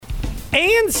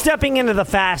And stepping into the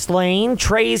fast lane,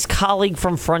 Trey's colleague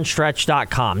from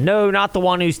frontstretch.com. No, not the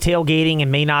one who's tailgating and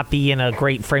may not be in a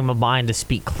great frame of mind to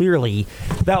speak clearly.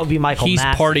 That would be Michael He's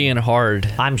Massey. partying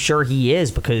hard. I'm sure he is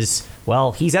because,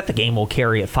 well, he's at the game we'll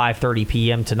carry at 5:30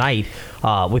 p.m. tonight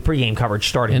with pregame coverage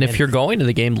starting. And if you're going to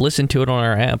the game, listen to it on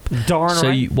our app. Darn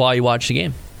right. While you watch the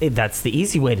game. That's the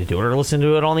easy way to do it, or listen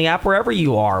to it on the app wherever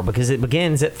you are, because it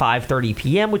begins at 5:30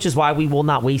 p.m., which is why we will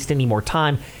not waste any more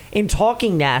time in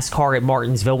talking NASCAR at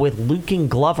Martinsville with Luken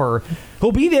Glover,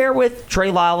 who'll be there with Trey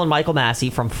Lyle and Michael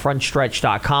Massey from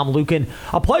frontstretch.com. Luken,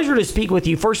 a pleasure to speak with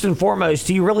you. First and foremost,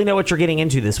 do you really know what you're getting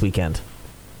into this weekend?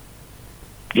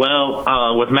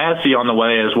 Well, with Massey on the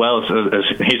way as well as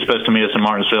he's supposed to meet us in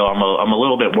Martinsville, I'm a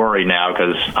little bit worried now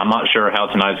because I'm not sure how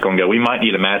tonight's going to go. We might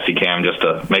need a Massey cam just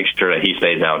to make sure that he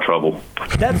stays out of trouble.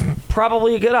 That's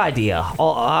probably a good idea.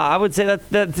 I would say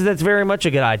that's very much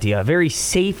a good idea. A very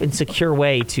safe and secure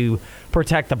way to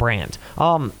protect the brand.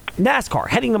 NASCAR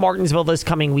heading to Martinsville this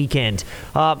coming weekend.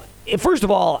 First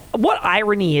of all, what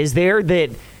irony is there that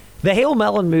the Hail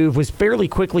Melon move was fairly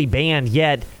quickly banned,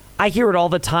 yet I hear it all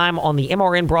the time on the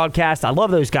MRN broadcast. I love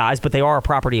those guys, but they are a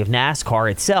property of NASCAR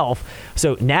itself.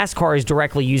 So NASCAR is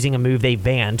directly using a move they've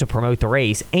banned to promote the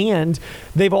race, and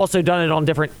they've also done it on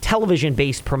different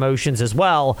television-based promotions as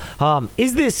well.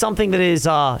 Is this something that is,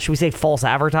 should we say, false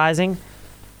advertising?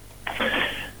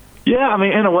 Yeah, I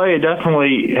mean, in a way, it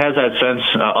definitely has that sense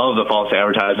of the false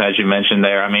advertising, as you mentioned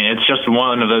there. I mean, it's just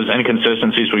one of those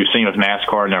inconsistencies we've seen with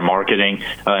NASCAR and their marketing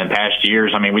in past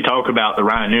years. I mean, we talk about the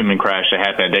Ryan Newman crash that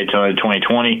happened at Daytona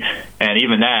 2020, and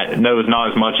even that knows not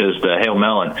as much as the Hail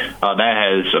Melon.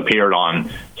 That has appeared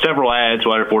on several ads,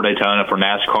 whether for Daytona, for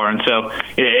NASCAR, and so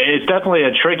it's definitely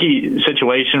a tricky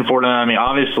situation for them. I mean,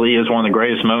 obviously, it's one of the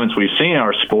greatest moments we've seen in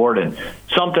our sport, and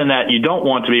something that you don't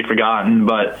want to be forgotten,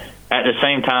 but at the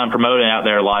same time promoting out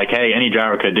there like, hey, any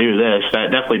driver could do this, that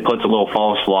definitely puts a little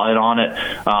false light on it.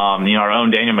 Our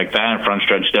own Daniel McFadden front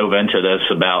stretch dove into this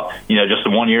about, just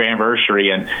the 1 year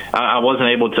anniversary, and I wasn't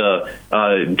able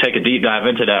to take a deep dive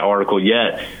into that article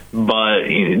yet, but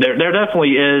there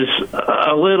definitely is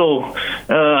a little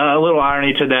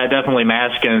irony to that, definitely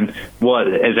masking what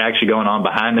is actually going on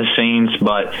behind the scenes.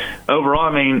 But overall,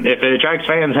 I mean, if it attracts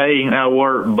fans, hey, that'll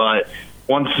work, but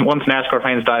once NASCAR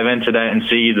fans dive into that and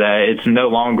see that it's no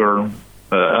longer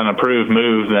an approved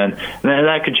move, then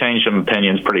that could change some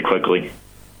opinions pretty quickly.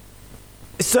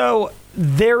 So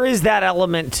there is that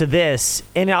element to this,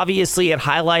 and obviously it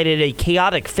highlighted a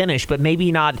chaotic finish, but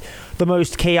maybe not the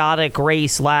most chaotic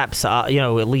race laps, at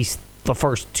least the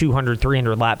first 200,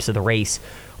 300 laps of the race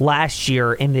last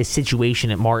year in this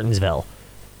situation at Martinsville.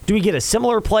 Do we get a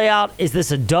similar play out? Is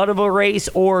this a dud of a race,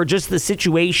 or just the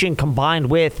situation combined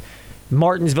with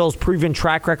Martinsville's proven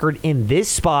track record in this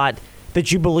spot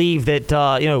that you believe that,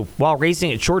 while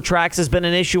racing at short tracks has been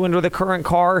an issue under the current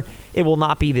car, it will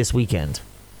not be this weekend?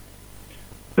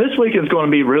 This weekend's going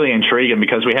to be really intriguing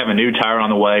because we have a new tire on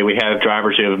the way. We have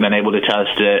drivers who have been able to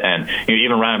test it, and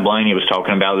even Ryan Blaney was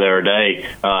talking about it the other day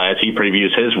as he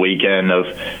previews his weekend of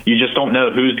you just don't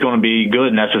know who's going to be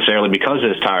good necessarily because of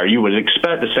this tire. You would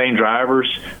expect the same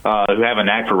drivers who have a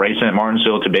knack for racing at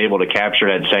Martinsville to be able to capture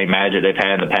that same magic they've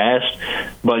had in the past,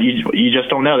 but you just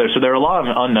don't know there. So there are a lot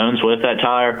of unknowns with that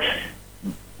tire.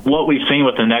 What we've seen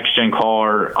with the next-gen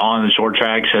car on the short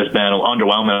tracks has been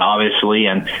underwhelming, obviously,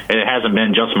 and it hasn't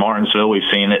been just Martinsville. We've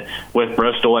seen it with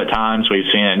Bristol at times. We've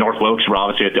seen it at North Wilkesboro,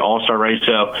 obviously, at the All-Star race.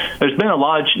 So there's been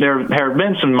there have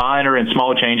been some minor and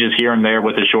small changes here and there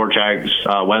with the short tracks,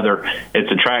 whether it's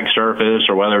the track surface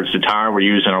or whether it's the tire we're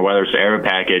using or whether it's the aero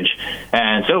package.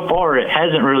 And so far, it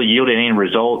hasn't really yielded any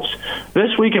results.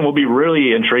 This weekend will be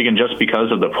really intriguing just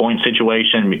because of the point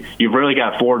situation. You've really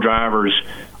got 4 drivers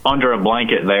under a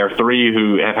blanket there, 3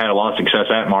 who have had a lot of success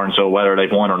at Martinsville, whether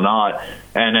they've won or not,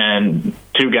 and then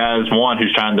 2 guys, one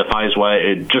who's trying to fight his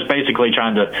way, just basically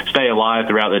trying to stay alive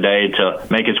throughout the day to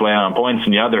make his way on points,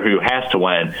 and the other who has to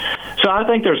win. So I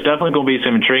think there's definitely going to be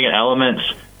some intriguing elements.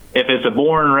 If it's a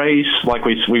boring race like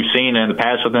we've seen in the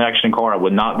past with the next-gen car, I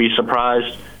would not be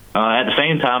surprised. At the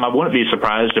same time, I wouldn't be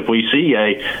surprised if we see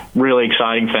a really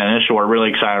exciting finish or a really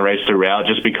exciting race throughout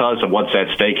just because of what's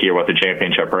at stake here with the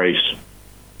championship race.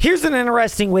 Here's an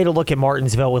interesting way to look at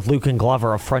Martinsville with Luken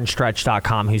Glover of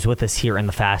frontstretch.com, who's with us here in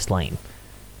the fast lane.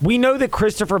 We know that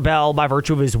Christopher Bell, by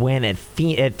virtue of his win at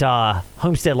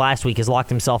Homestead last week, has locked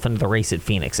himself into the race at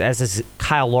Phoenix, as is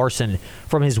Kyle Larson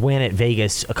from his win at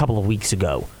Vegas a couple of weeks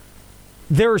ago.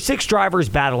 There are 6 drivers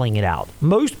battling it out.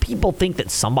 Most people think that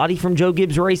somebody from Joe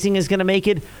Gibbs Racing is going to make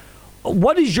it.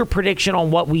 What is your prediction on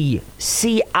what we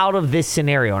see out of this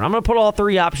scenario? And I'm going to put all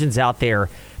 3 options out there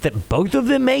that both of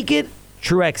them make it,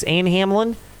 Truex and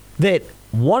Hamlin, that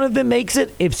one of them makes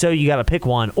it? If so, you got to pick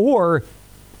one. Or,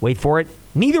 wait for it,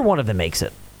 neither one of them makes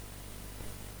it.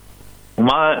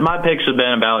 My picks have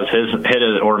been about as hit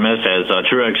or miss as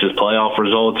Truex's playoff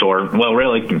results, or, well,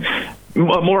 really, a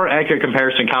more accurate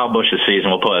comparison, Kyle Busch's season,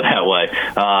 we'll put it that way.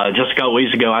 Just a couple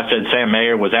weeks ago, I said Sam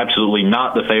Mayer was absolutely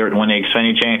not the favorite to win the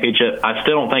Xfinity Championship. I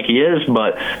still don't think he is,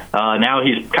 but now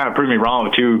he's kind of proved me wrong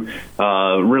with two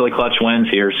really clutch wins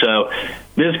here. So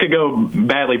this could go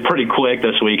badly pretty quick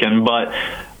this weekend, but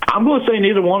I'm going to say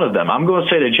neither one of them. I'm going to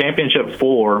say the Championship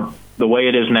 4, the way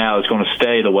it is now, is going to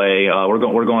stay the way we're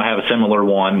going to have a similar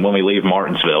one when we leave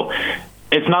Martinsville.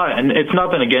 It's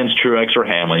nothing against Truex or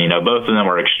Hamlin. You know, both of them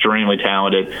are extremely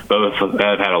talented. Both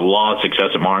have had a lot of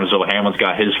success at Martinsville. Hamlin's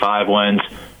got his 5 wins.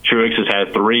 Truex has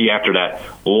had 3 after that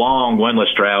long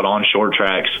winless drought on short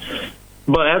tracks.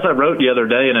 But as I wrote the other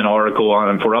day in an article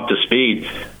on For Up to Speed,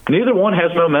 neither one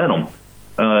has momentum.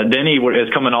 Denny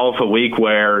is coming off a week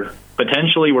where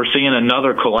potentially we're seeing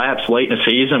another collapse late in the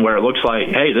season where it looks like,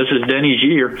 hey, this is Denny's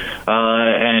year,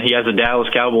 and he has a Dallas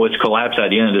Cowboys collapse at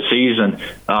the end of the season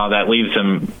that leaves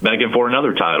him begging for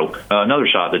another shot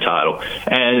at the title.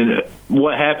 And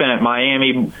what happened at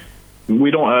Miami,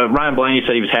 we don't. Ryan Blaney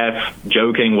said he was half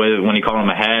joking when he called him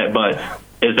a hat, but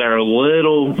is there a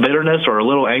little bitterness or a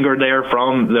little anger there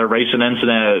from the racing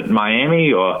incident at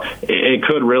Miami? Or it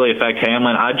could really affect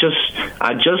Hamlin. I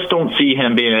just don't see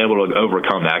him being able to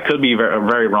overcome that. I could be very,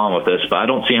 very wrong with this, but I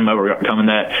don't see him overcoming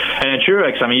that. And at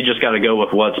Truex, I mean, you just got to go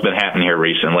with what's been happening here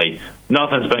recently.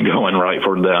 Nothing's been going right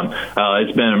for them.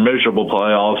 It's been a miserable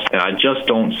playoffs, and I just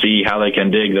don't see how they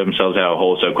can dig themselves out of a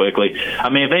hole so quickly. I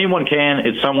mean, if anyone can,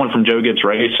 it's someone from Joe Gibbs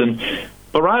Racing.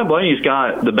 But Ryan Blaney's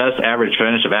got the best average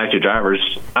finish of active drivers.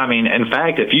 I mean, in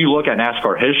fact, if you look at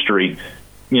NASCAR history,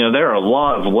 you know, there are a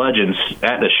lot of legends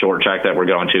at this short track that we're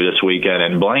going to this weekend,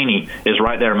 and Blaney is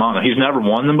right there among them. He's never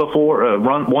won them before,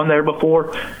 won there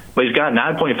before, but he's got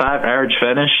 9.5 average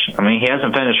finish. I mean, he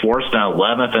hasn't finished worse than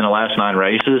 11th in the last 9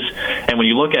 races. And when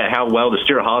you look at how well the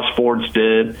Stewart-Haas Fords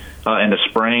did in the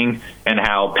spring and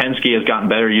how Penske has gotten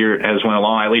better as went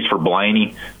along, at least for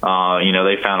Blaney, you know,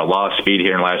 they found a lot of speed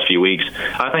here in the last few weeks.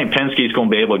 I think Penske's going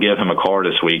to be able to give him a car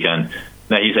this weekend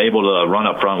that he's able to run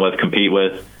up front with, compete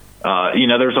with. You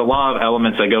know, there's a lot of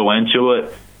elements that go into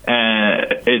it,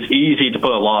 and it's easy to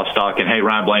put a lot of stock in, hey,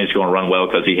 Ryan Blaney's going to run well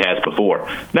because he has before.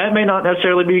 That may not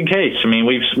necessarily be the case. I mean,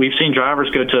 we've seen drivers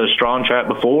go to a strong track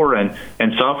before and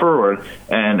suffer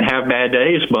and have bad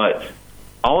days, but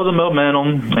all the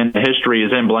momentum and the history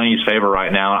is in Blaney's favor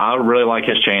right now. I really like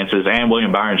his chances and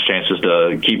William Byron's chances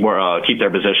to keep their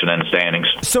position in the standings.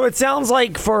 So it sounds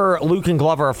like for Luken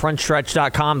Glover of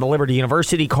FrontStretch.com, the Liberty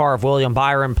University car of William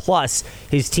Byron plus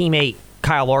his teammate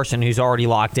Kyle Larson, who's already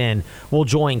locked in, will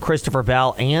join Christopher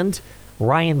Bell and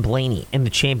Ryan Blaney in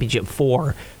the Championship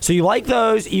 4. So you like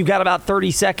those. You've got about 30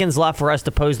 seconds left for us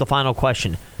to pose the final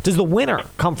question. Does the winner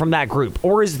come from that group?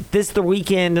 Or is this the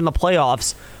weekend in the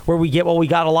playoffs where we get what we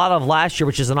got a lot of last year,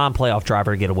 which is a non-playoff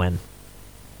driver to get a win?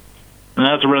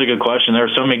 That's a really good question. There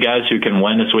are so many guys who can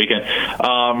win this weekend.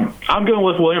 I'm going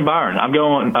with William Byron. I'm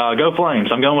going go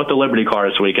Flames. I'm going with the Liberty car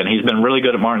this weekend. He's been really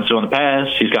good at Martinsville in the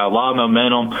past. He's got a lot of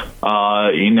momentum.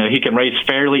 You know, he can race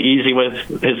fairly easy with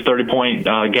his 30-point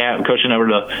gap cushion over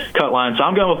the cut line. So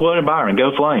I'm going with William Byron.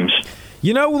 Go Flames.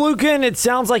 You know, Luken, it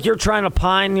sounds like you're trying to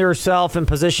pine yourself and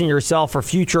position yourself for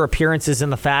future appearances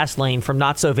in the fast lane, from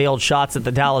not-so-veiled shots at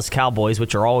the Dallas Cowboys,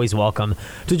 which are always welcome,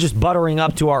 to just buttering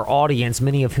up to our audience,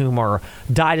 many of whom are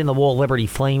dyed-in-the-wool Liberty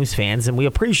Flames fans, and we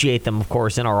appreciate them, of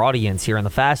course, in our audience here in the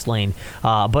fast lane.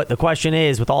 But the question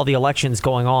is, with all the elections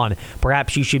going on,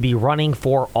 perhaps you should be running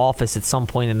for office at some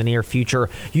point in the near future.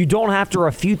 You don't have to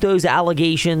refute those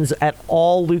allegations at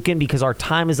all, Luken, because our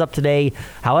time is up today.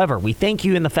 However, we thank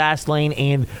you in the fast lane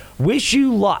and wish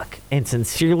you luck, and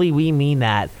sincerely we mean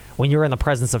that, when you're in the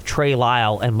presence of Trey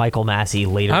Lyle and Michael Massey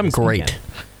later this weekend.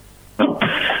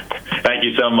 Thank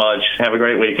you so much. Have a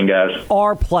great weekend, guys.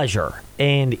 Our pleasure.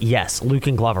 And yes,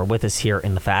 Luken Glover with us here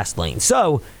in the fast lane.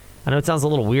 So, I know it sounds a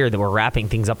little weird that we're wrapping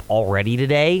things up already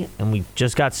today, and we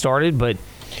just got started, but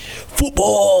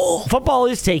Football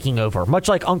is taking over, much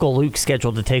like Uncle Luke's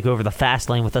scheduled to take over the fast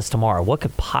lane with us tomorrow. What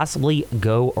could possibly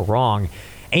go wrong?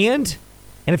 And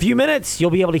in a few minutes, you'll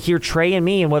be able to hear Trey and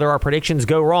me and whether our predictions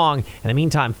go wrong. In the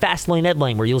meantime, Fastlane Ed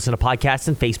Lane, where you listen to podcasts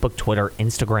on Facebook, Twitter,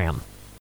 Instagram.